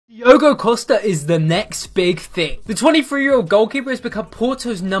Diogo Costa is the next big thing. The 23-year-old goalkeeper has become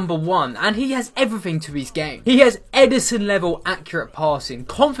Porto's #1 and he has everything to his game. He has Edison level accurate passing,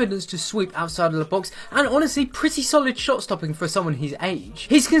 confidence to sweep outside of the box and honestly pretty solid shot stopping for someone his age.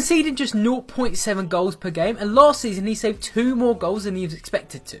 He's conceded just 0.7 goals per game and last season he saved 2 more goals than he was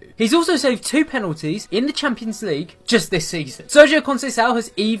expected to. He's also saved 2 penalties in the Champions League just this season. Sergio Conceição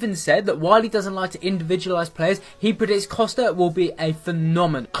has even said that while he doesn't like to individualise players, he predicts Costa will be a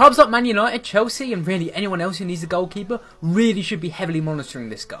phenomenon. Clubs like Man United, Chelsea and really anyone else who needs a goalkeeper really should be heavily monitoring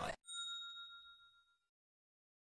this guy.